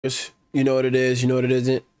You know what it is, you know what it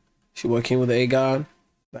isn't. It's your boy King with the A God,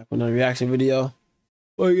 back with another reaction video.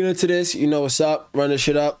 Before we get into this, you know what's up. Run this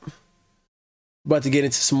shit up. About to get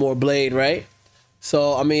into some more Bladee, right?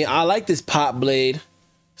 So, I mean, I like this pop Bladee.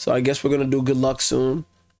 So I guess we're going to do Good Luck soon.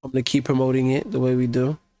 I'm going to keep promoting it the way we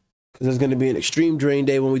do. Because there's going to be an extreme drain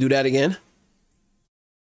day when we do that again.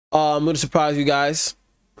 I'm going to surprise you guys.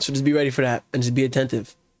 So just be ready for that. And just be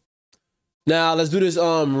attentive. Now, let's do this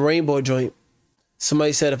rainbow joint.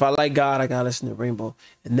 Somebody said, if I like God, I got to listen to Rainbow.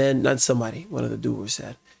 And then, not somebody, one of the doers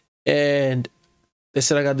said. And they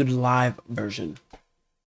said I got to do the live version.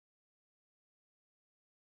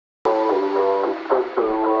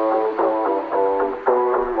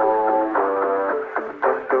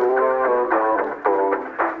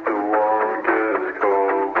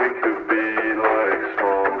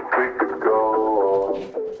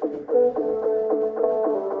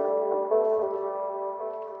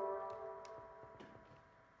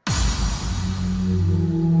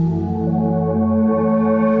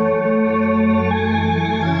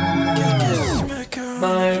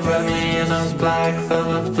 Black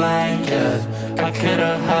velvet blanket, I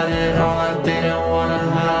could've had it all, I didn't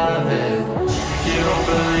wanna have it. If you don't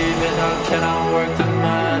believe it, how can I work the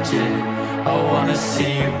magic? I wanna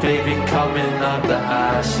see you, baby, coming out the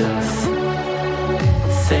ashes.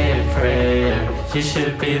 Say a prayer, you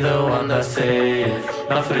should be the one that say it.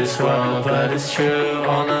 Not for this world, but it's true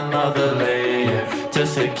on another layer.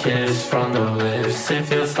 Just a kiss from the lips, it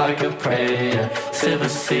feels like a prayer. Silver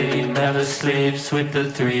City never sleeps with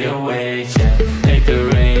the three awake. Yeah. Take the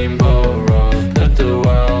rainbow road, put the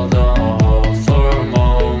world on hold for a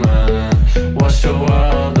moment. Watch the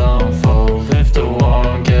world unfold. If the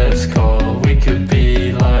warm gets cold, we could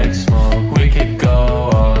be like smoke, we could go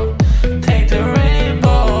up. Take the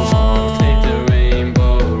rainbow home, take the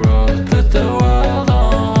rainbow road, put the world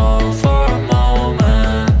on hold for a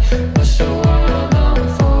moment. Watch the world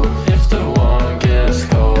unfold. If the warm gets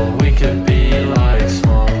cold, we could be like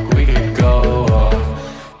smoke, we could go up.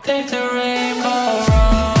 Take the rainbow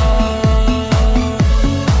road.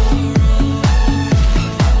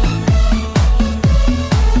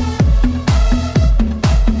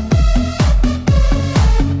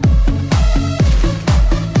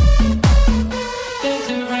 Take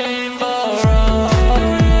the rainbow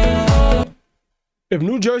road. If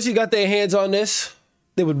New Jersey got their hands on this,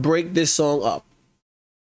 they would break this song up.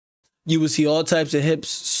 You would see all types of hips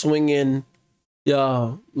swinging.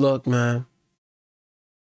 Yo, look, man.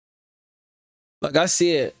 Like, I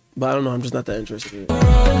see it, but I don't know. I'm just not that interested in it.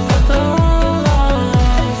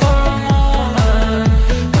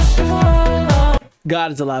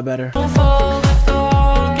 God is a lot better.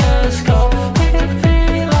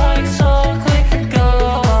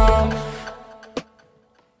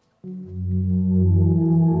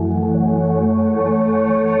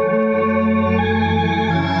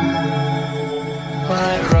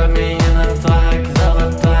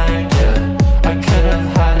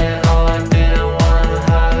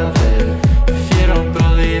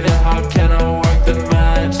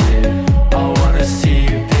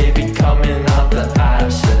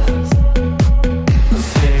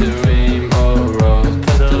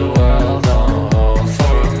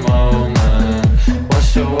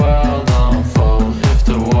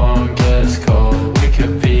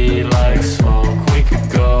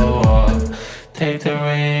 Take the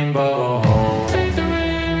rainbow home. Take the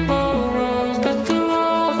rainbow rose, put the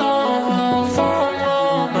world on hold for a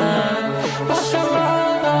moment. Watch the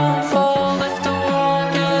world unfold. If the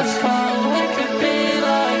world gets cold, we could be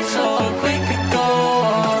like smoke, we could go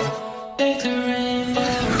up. Take the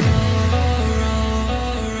rainbow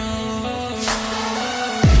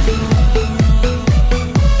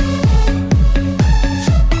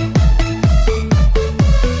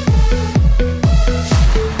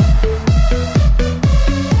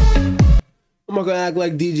I'm not gonna act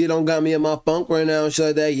like DJ don't got me in my funk right now and shit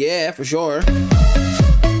like that. Yeah, for sure. Take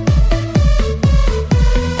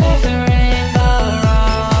the rainbow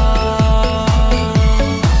road.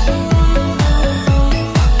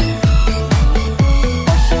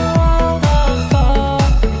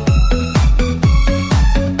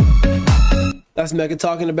 That's Mecca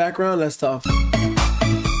talking in the background. That's tough.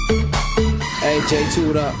 Hey, J2,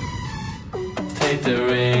 what up? Take the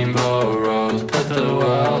rainbow rose, put the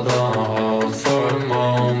world on hold for a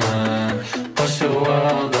moment. Watch the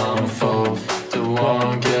world unfold. The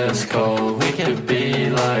warm gets cold, we could be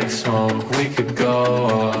like smoke, we could go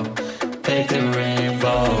up. Take the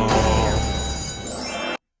rainbow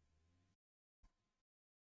home.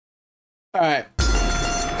 All right.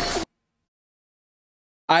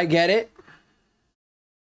 I get it.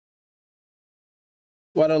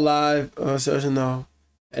 What a live session though.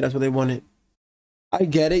 and that's what they wanted. I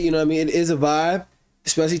get it, you know what I mean? It is a vibe,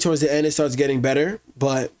 especially towards the end. It starts getting better,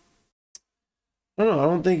 but I don't know. I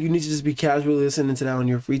don't think you need to just be casually listening to that on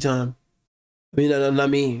your free time. I mean, not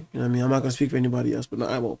me. You know what I mean? I'm not gonna speak for anybody else, but no,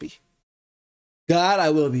 I won't be. God, I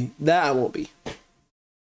will be. That I won't be.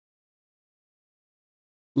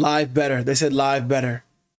 Live better. They said live better.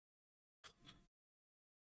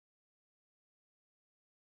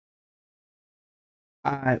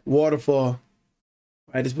 All right, Waterfall. All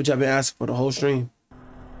right, this is what y'all been asking for the whole stream.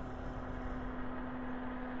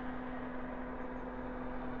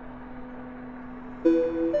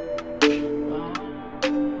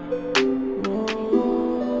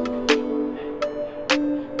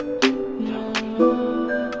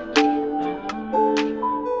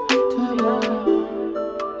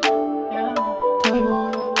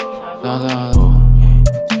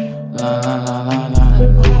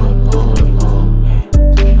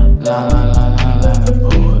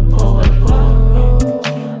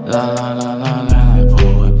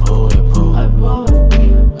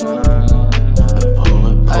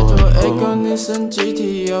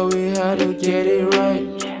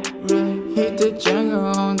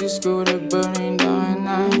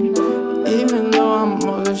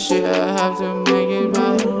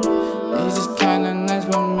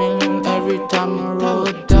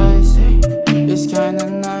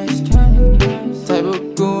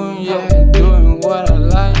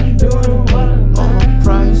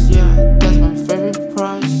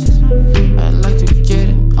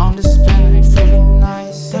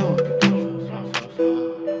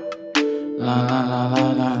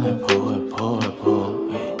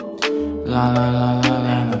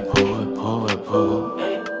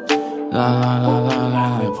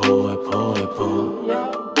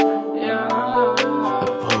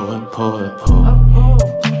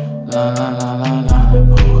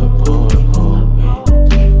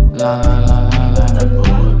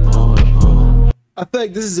 I feel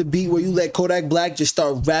like this is a beat where you let Kodak Black just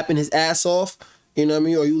start rapping his ass off, you know what I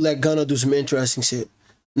mean? Or you let Gunna do some interesting shit.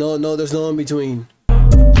 No, there's no in between.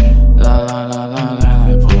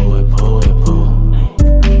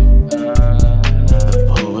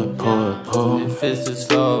 If it's too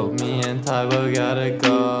slow, me and Thaiboy gotta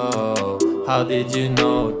go. How did you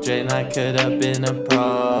know, Drain, I could have been a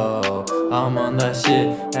pro? I'm on that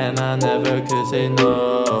shit, and I never could say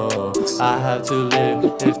no. I have to live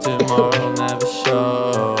if tomorrow never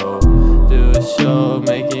show. Do a show,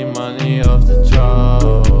 making money off the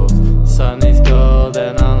droves. Sun is gold,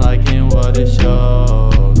 and I'm liking what it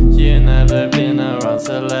shows. You never been around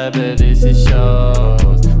celebrities, it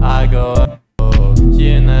shows. I go.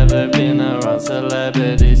 You never been around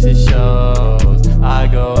celebrities, it shows. I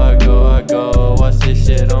go, watch this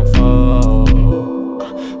shit unfold.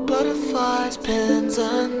 Butterflies, pins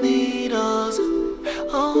and needles.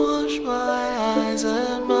 I wash my eyes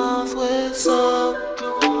and mouth with soap.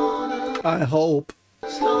 I hope.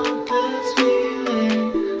 Stop this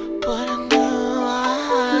feeling, but I knew I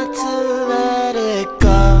had to let it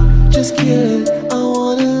go. Just kidding, I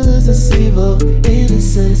wanna lose this evil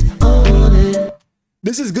innocence. I want it.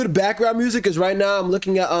 This is good background music because right now I'm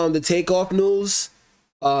looking at the takeoff news.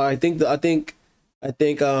 I think they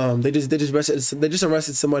just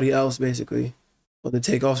arrested somebody else basically on the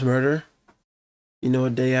takeoff's murder. You know,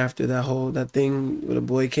 a day after that thing where the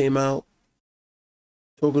boy came out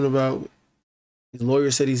talking about his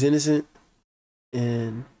lawyer said he's innocent,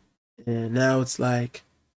 and now it's like,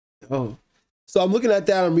 oh. So I'm looking at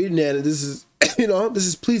that, I'm reading that, and this is this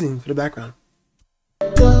is pleasing for the background.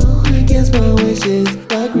 Go against my wishes,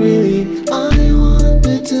 like really. I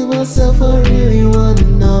wonder to myself, I really wanna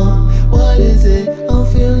know what is it? I'm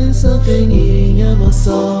feeling something eating at my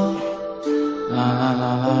soul. La la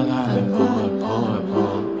la la la, the poet, poet,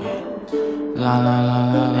 poet. La la la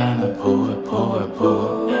la la, the poet, poet,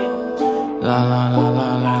 poet. La la la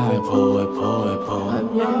la la, the poet, poet, poet.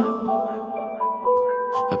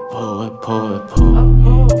 The poet, poet, poet.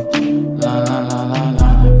 La la la la la,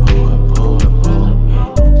 the poet, poet, poet.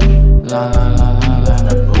 La la la la la,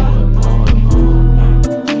 the poet, poet, poet.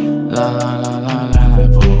 La la la la la, the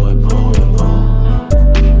poet, poet, poet.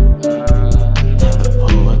 The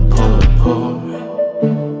poet, poet, poet.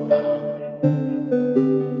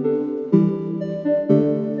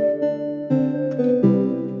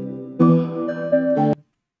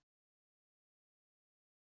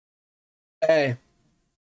 Hey,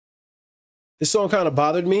 this song kind of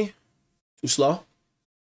bothered me. Too slow,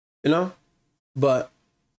 but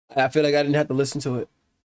I feel like I didn't have to listen to it.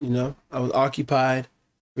 I was occupied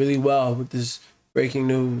really well with this breaking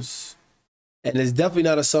news, and it's definitely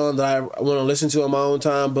not a song that I want to listen to on my own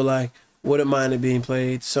time, but like wouldn't mind it being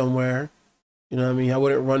played somewhere You know what I mean? I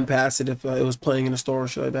wouldn't run past it if it was playing in a store or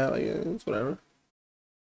shit like that. Like, yeah, it's whatever.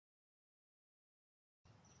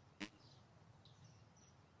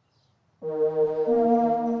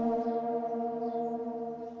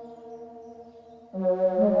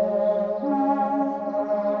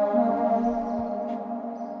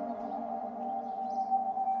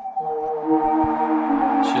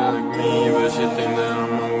 She like me, but she think that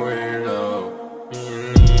I'm a weirdo. Me and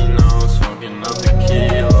Nino smoking up the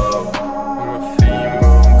kilo. I'm a fiend,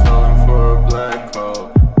 bro, I'm calling for a black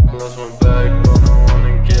coat. I lost my backbone, I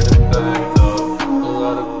wanna get it back though. A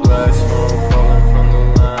lot of black smoke falling from the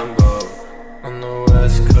Lambo. On the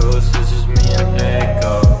west coast, it's just me and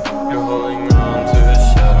Echo. You're holding on to the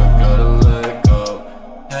shadow, gotta let go.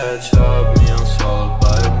 Headshot me, I'm swallowed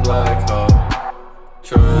by a black hole.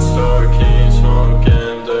 Tryna start king,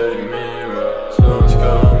 smoking dirty mirror. Sun's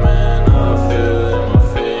coming, I feel it in my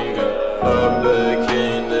finger. Up at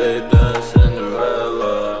king, they dance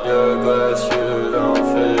Cinderella. Your glass shoe don't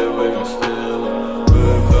fit, we gon' steal it.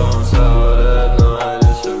 Blue comes out at night,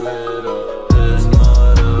 it's a riddle. It's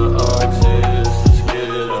not a oxy, it's a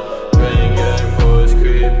skittle. Ring gang boys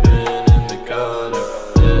creeping in the gutter.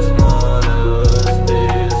 It's not LSD,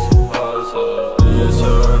 it's a puzzle. These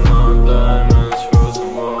are not diamonds, frozen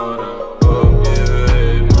water. Hope you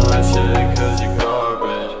hate my shit cause you're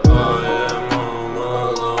garbage. I am home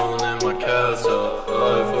alone in my castle.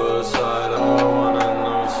 Life aside, I wanna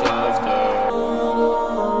know softer.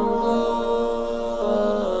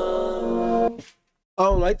 I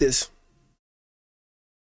don't like this.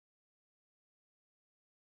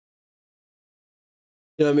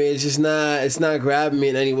 You know what I mean? It's just not, it's not grabbing me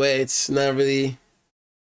in any way. It's not really,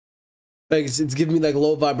 like, it's giving me like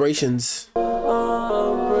low vibrations.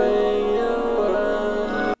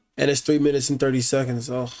 And it's 3 minutes and 30 seconds.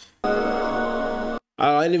 Oh,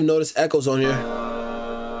 I didn't even notice echoes on here.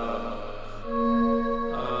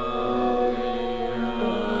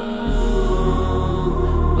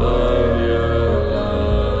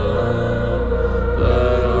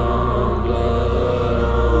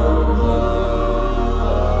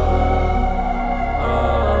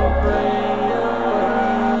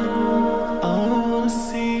 All I wanna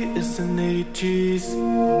see is an 80 G's.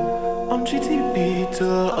 I'm GTB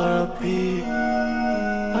till RIP.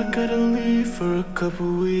 I gotta leave for a couple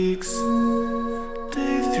weeks.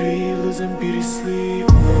 Day 3, losing beauty sleep.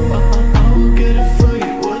 I will get it for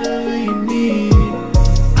you, whatever you need.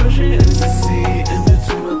 Crushing ecstasy in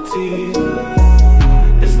between my teeth.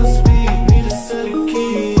 It's not sweet, need a set of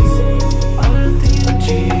keys. Out of DMG,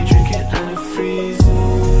 drinking antifreeze.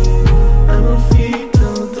 And my feet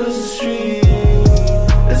don't touch the street.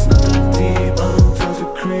 It's not that deep, I don't talk to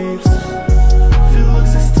creeps. Feel like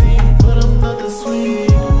 16, but I'm not that sweet.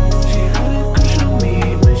 She had a crush on me,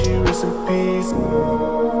 but she rest in peace.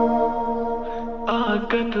 I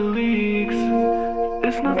got the leaks.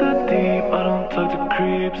 It's not that deep, I don't talk to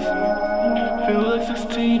creeps. Feel like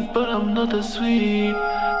 16, but I'm not that sweet.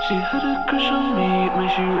 She had a crush on me, may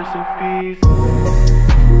she rest in peace.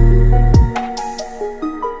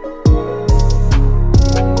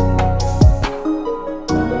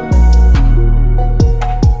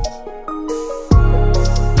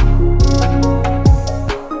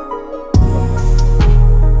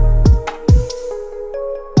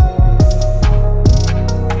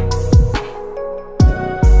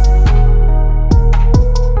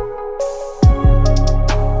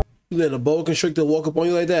 You let a boa constrictor walk up on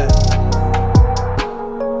you like that?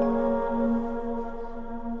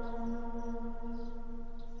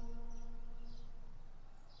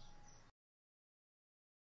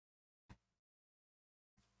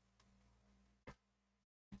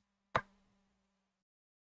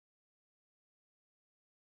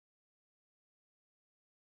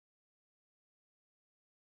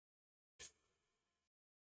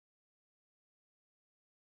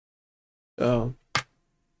 Oh.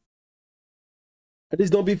 I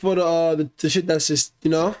just don't be for the shit that's just, you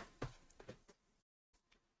know.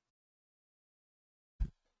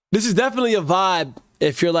 This is definitely a vibe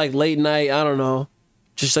if you're like late night, I don't know,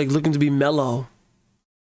 just like looking to be mellow.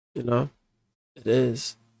 You know? It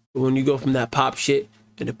is. But when you go from that pop shit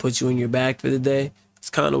and it puts you in your bag for the day, it's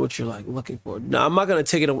kind of what you're like looking for. Now, I'm not gonna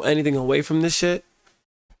take anything away from this shit.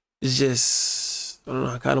 It's just, I don't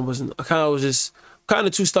know, I kind of was just kind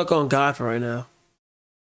of too stuck on God for right now.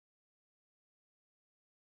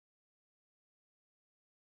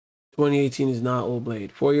 '18 is not old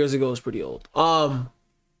Blade. 4 years ago is pretty old.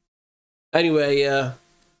 Anyway, yeah.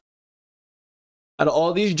 Out of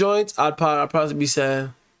all these joints, I'd probably be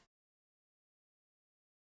saying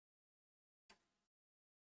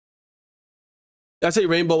I'd say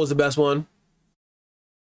Rainbow was the best one.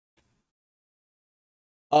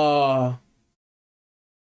 Cousin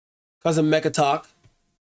Mecha Talk.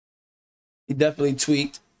 He definitely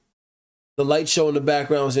tweaked. The light show in the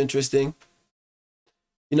background was interesting.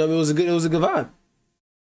 You know, it was a good vibe.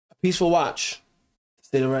 A peaceful watch. To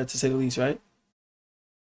say the least, right?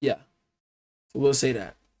 Yeah. So we'll say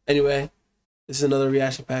that. Anyway, this is another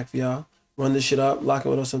reaction pack for y'all. Run this shit up. Lock it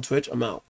with us on Twitch. I'm out.